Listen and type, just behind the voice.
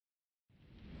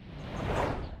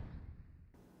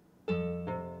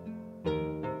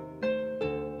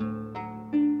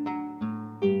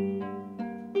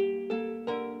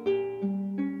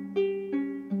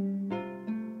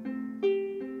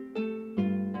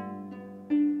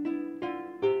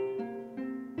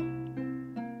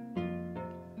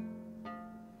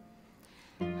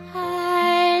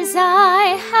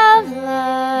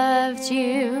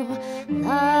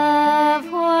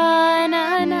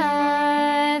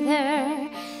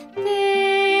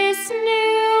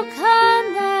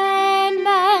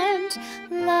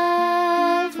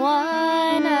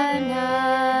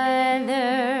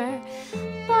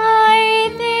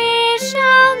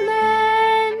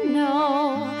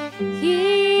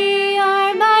Ye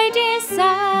are my disciples,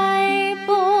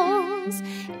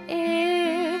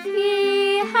 if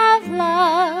ye have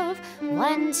love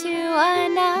one to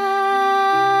another.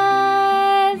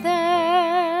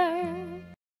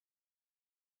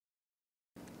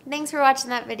 Thanks for watching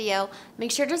that video.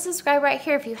 Make sure to subscribe right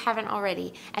here if you haven't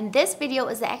already. And this video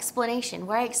is the explanation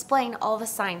where I explain all the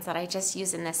signs that I just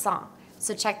used in this song.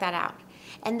 So check that out.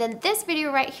 And then this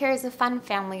video right here is a fun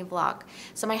family vlog.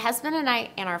 So my husband and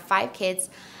I and our 5 kids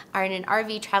are in an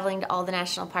RV traveling to all the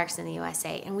national parks in the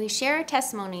USA. And we share our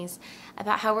testimonies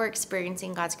about how we're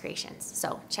experiencing God's creations.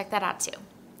 So check that out too.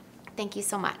 Thank you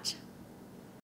so much.